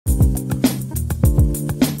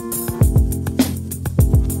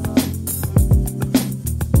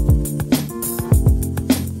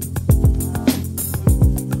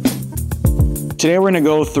Today we're going to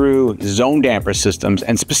go through zone damper systems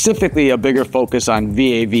and specifically a bigger focus on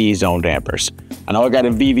VAV zone dampers. I know I got a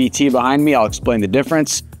VVT behind me, I'll explain the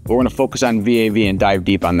difference, but we're going to focus on VAV and dive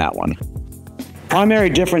deep on that one. Primary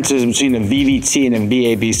differences between a VVT and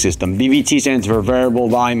a VAV system. VVT stands for variable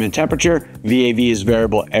volume and temperature, VAV is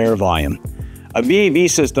variable air volume. A VAV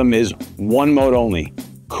system is one mode only,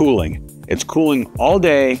 cooling. It's cooling all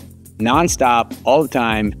day, non-stop, all the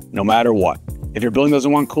time, no matter what. If your building doesn't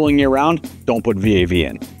want cooling year-round, don't put VAV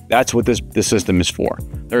in. That's what this system is for.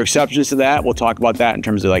 There are exceptions to that. We'll talk about that in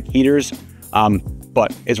terms of like heaters,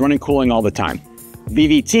 but it's running cooling all the time.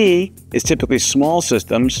 VVT is typically small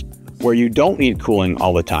systems where you don't need cooling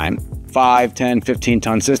all the time, 5, 10,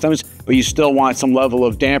 15-ton systems, but you still want some level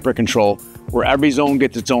of damper control where every zone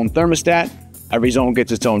gets its own thermostat, every zone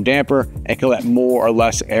gets its own damper, and can let more or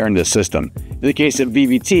less air into the system. In the case of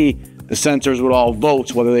VVT, the sensors would all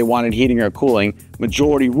vote whether they wanted heating or cooling,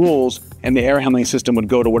 majority rules, and the air handling system would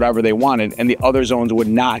go to whatever they wanted, and the other zones would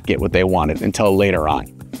not get what they wanted until later on.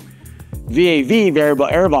 VAV, variable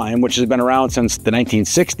air volume, which has been around since the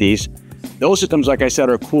 1960s, those systems, like I said,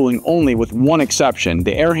 are cooling only with one exception.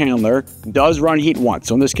 The air handler does run heat once.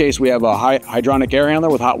 So in this case, we have a hydronic air handler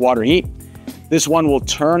with hot water heat. This one will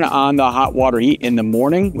turn on the hot water heat in the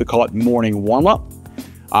morning. We call it morning warm-up.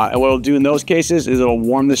 And what it'll do in those cases is it'll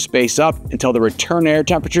warm the space up until the return air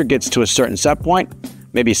temperature gets to a certain set point,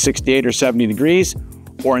 maybe 68 or 70 degrees.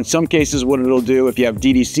 Or in some cases, what it'll do, if you have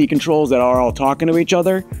DDC controls that are all talking to each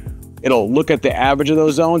other, it'll look at the average of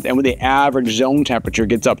those zones, and when the average zone temperature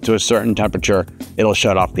gets up to a certain temperature, it'll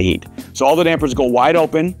shut off the heat. So all the dampers go wide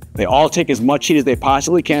open. They all take as much heat as they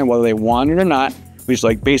possibly can, whether they want it or not. We just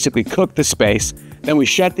like basically cook the space. Then we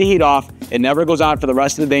shut the heat off. It never goes on for the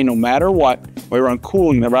rest of the day, no matter what. We run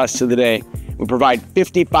cooling the rest of the day. We provide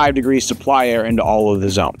 55 degrees supply air into all of the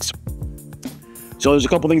zones. So there's a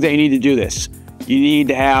couple things that you need to do this. You need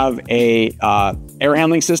to have a air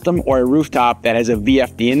handling system or a rooftop that has a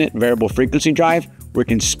VFD in it, variable frequency drive, where it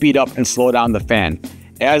can speed up and slow down the fan.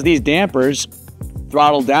 As these dampers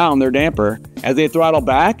throttle down their damper, as they throttle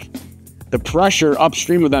back, the pressure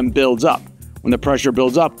upstream of them builds up. When the pressure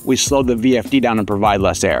builds up, we slow the VFD down and provide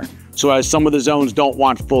less air. So as some of the zones don't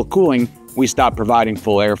want full cooling, we stop providing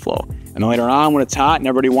full airflow. And later on, when it's hot and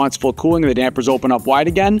everybody wants full cooling and the dampers open up wide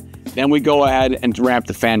again, then we go ahead and ramp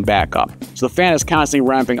the fan back up. So the fan is constantly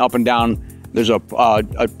ramping up and down. There's a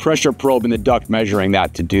pressure probe in the duct measuring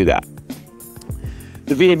that to do that.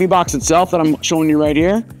 The VAV box itself that I'm showing you right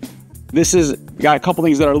here, this is got a couple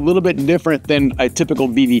things that are a little bit different than a typical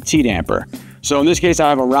VVT damper. So in this case, I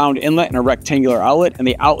have a round inlet and a rectangular outlet, and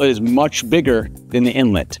the outlet is much bigger than the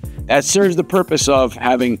inlet. That serves the purpose of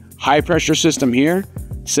having high pressure system here,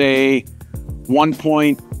 say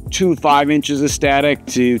 1.25 inches of static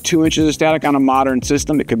to 2 inches of static on a modern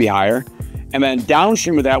system. It could be higher. And then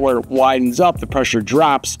downstream of that, where it widens up, the pressure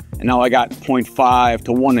drops, and now I got 0.5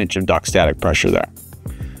 to 1 inch of duct static pressure there.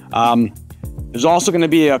 There's also going to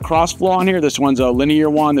be a cross flow on here. This one's a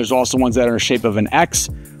linear one. There's also ones that are in the shape of an X.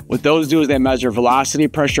 What those do is they measure velocity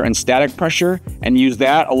pressure and static pressure and use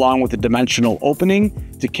that along with the dimensional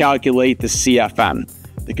opening to calculate the CFM.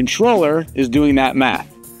 The controller is doing that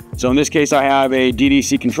math. So in this case, I have a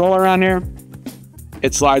DDC controller on here.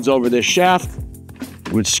 It slides over this shaft,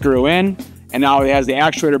 would screw in, and now it has the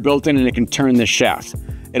actuator built in and it can turn this shaft.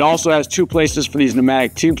 It also has two places for these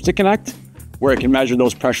pneumatic tubes to connect where it can measure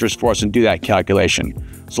those pressures for us and do that calculation.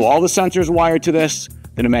 So all the sensors wired to this,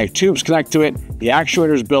 the pneumatic tubes connect to it, the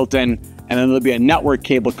actuator is built in, and then there'll be a network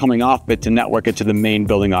cable coming off it to network it to the main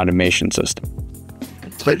building automation system.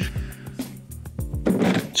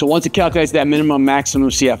 So once it calculates that minimum maximum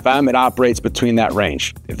CFM, it operates between that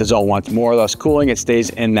range. If the zone wants more or less cooling, it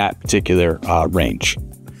stays in that particular range.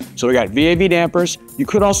 So we got VAV dampers. You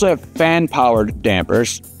could also have fan-powered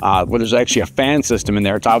dampers, where there's actually a fan system in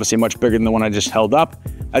there. It's obviously much bigger than the one I just held up.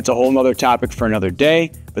 That's a whole nother topic for another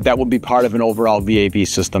day, but that will be part of an overall VAV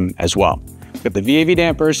system as well. We have the VAV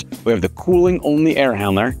dampers, we have the cooling-only air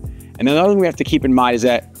handler, and another thing we have to keep in mind is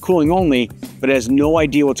that cooling only, but it has no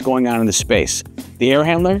idea what's going on in the space. The air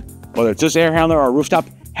handler, whether it's this air handler or a rooftop,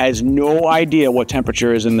 has no idea what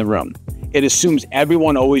temperature is in the room. It assumes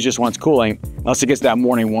everyone always just wants cooling, unless it gets that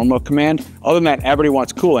morning warm-up command. Other than that, everybody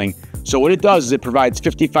wants cooling. So what it does is it provides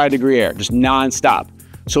 55-degree air, just non-stop.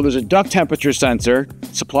 So there's a duct temperature sensor,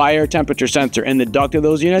 supply air temperature sensor in the duct of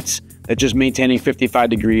those units that's just maintaining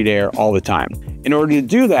 55-degree air all the time. In order to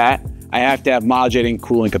do that, I have to have modulating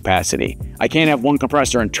cooling capacity. I can't have one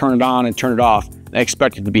compressor and turn it on and turn it off and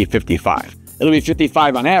expect it to be 55. It'll be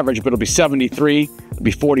 55 on average, but it'll be 73, it'll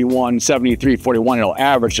be 41, 73, 41, it'll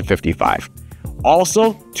average to 55.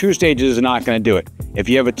 Also, two stages is not going to do it. If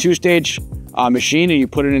you have a two-stage machine and you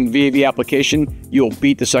put it in a VAV application, you'll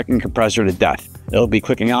beat the second compressor to death. It'll be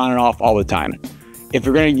clicking on and off all the time. If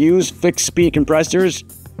you're going to use fixed speed compressors,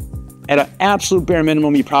 at an absolute bare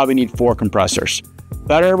minimum, you probably need 4 compressors.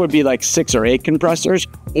 Better would be like 6 or 8 compressors,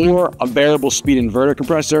 or a variable speed inverter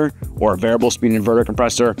compressor, or a variable speed inverter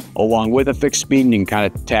compressor along with a fixed speed, and you can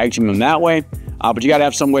kind of tag team them that way. But you got to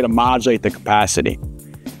have some way to modulate the capacity.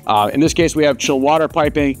 In this case, we have chilled water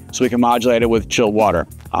piping, so we can modulate it with chilled water.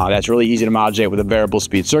 That's really easy to modulate with a variable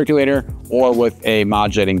speed circulator or with a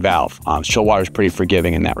modulating valve. Chilled water is pretty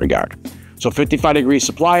forgiving in that regard. So 55 degree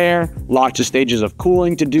supply air, lots of stages of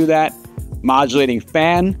cooling to do that, modulating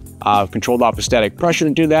fan, controlled off of static pressure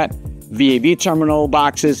to do that, VAV terminal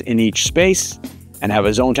boxes in each space, and have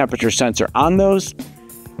a zone temperature sensor on those.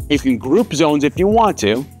 You can group zones if you want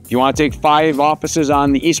to. If you want to take 5 offices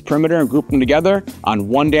on the east perimeter and group them together on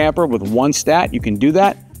 1 damper with 1 stat, you can do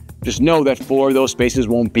that. Just know that 4 of those spaces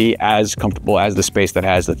won't be as comfortable as the space that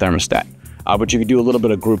has the thermostat. But you can do a little bit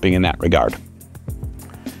of grouping in that regard.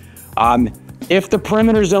 If the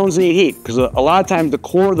perimeter zones need heat, because a lot of times the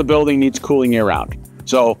core of the building needs cooling year round.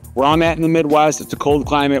 So where I'm at in the Midwest, it's a cold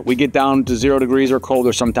climate. We get down to 0 degrees or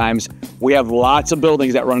colder sometimes. We have lots of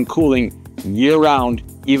buildings that run cooling year round,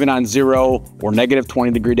 even on 0 or negative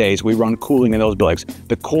 20 degree days. We run cooling in those buildings.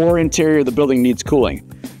 The core interior of the building needs cooling.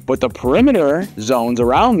 But the perimeter zones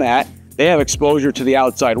around that, they have exposure to the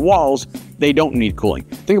outside walls. They don't need cooling.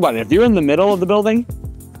 Think about it. If you're in the middle of the building,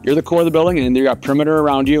 you're the core of the building, and you got perimeter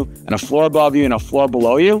around you, and a floor above you, and a floor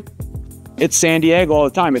below you, it's San Diego all the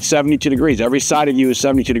time. It's 72 degrees. Every side of you is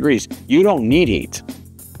 72 degrees. You don't need heat,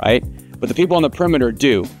 right? But the people on the perimeter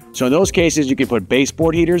do. So in those cases, you can put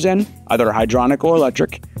baseboard heaters in, either hydronic or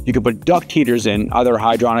electric. You can put duct heaters in, either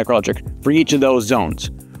hydronic or electric, for each of those zones.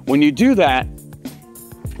 When you do that,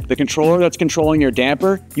 the controller that's controlling your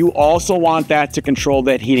damper, you also want that to control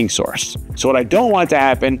that heating source. So what I don't want to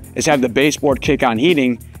happen is have the baseboard kick on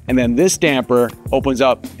heating, and then this damper opens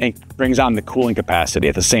up and brings on the cooling capacity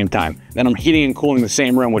at the same time. Then I'm heating and cooling the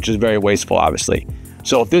same room, which is very wasteful, obviously.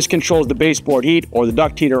 So if this controls the baseboard heat or the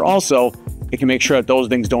duct heater also, it can make sure that those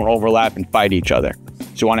things don't overlap and fight each other.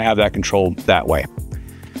 So you want to have that controlled that way.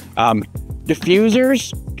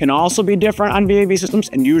 Diffusers can also be different on VAV systems,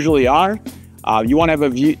 and usually are. You want to have a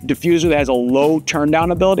diffuser that has a low turn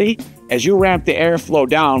down ability. As you ramp the airflow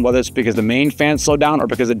down, whether it's because the main fan slowed down or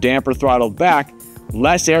because the damper throttled back,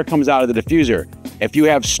 less air comes out of the diffuser. If you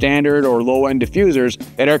have standard or low-end diffusers,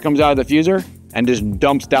 that air comes out of the diffuser and just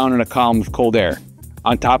dumps down in a column of cold air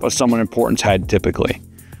on top of someone important's head, typically.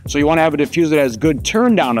 So you want to have a diffuser that has good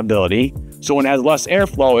turn down ability, so when it has less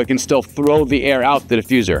airflow, it can still throw the air out the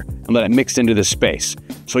diffuser and let it mix into the space.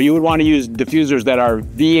 So you would want to use diffusers that are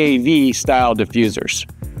VAV style diffusers.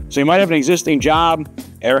 So you might have an existing job,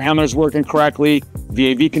 air handlers working correctly,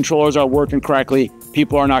 VAV controllers are working correctly,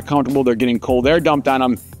 people are not comfortable, they're getting cold air dumped on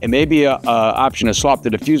them. It may be an option to swap the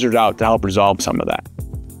diffusers out to help resolve some of that.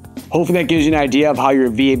 Hopefully that gives you an idea of how your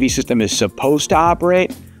VAV system is supposed to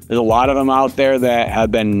operate. There's a lot of them out there that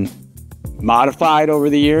have been modified over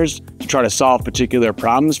the years to try to solve particular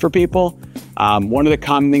problems for people. One of the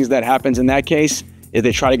common things that happens in that case is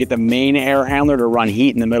they try to get the main air handler to run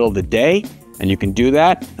heat in the middle of the day, and you can do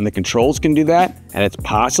that, and the controls can do that, and it's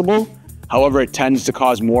possible. However, it tends to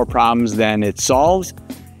cause more problems than it solves.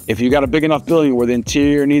 If you got a big enough building where the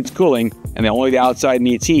interior needs cooling and only the outside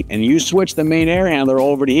needs heat, and you switch the main air handler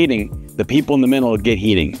over to heating, the people in the middle get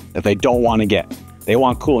heating that they don't want to get. They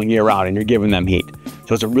want cooling year round, and you're giving them heat.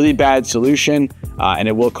 So it's a really bad solution, and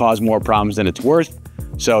it will cause more problems than it's worth.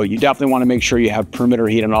 So you definitely want to make sure you have perimeter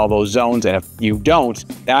heat in all those zones, and if you don't,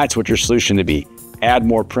 that's what your solution to be. Add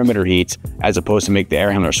more perimeter heat as opposed to make the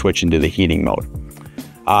air handler switch into the heating mode.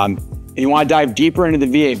 If you want to dive deeper into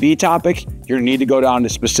the VAV topic, you're going to need to go down the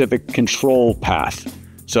specific control path.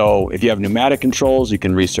 So if you have pneumatic controls, you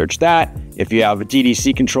can research that. If you have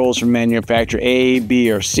DDC controls from manufacturer A,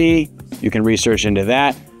 B, or C, you can research into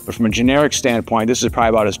that. But from a generic standpoint, this is probably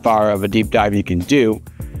about as far of a deep dive you can do.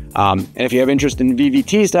 And if you have interest in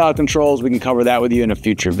VVT style controls, we can cover that with you in a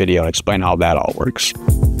future video and explain how that all works.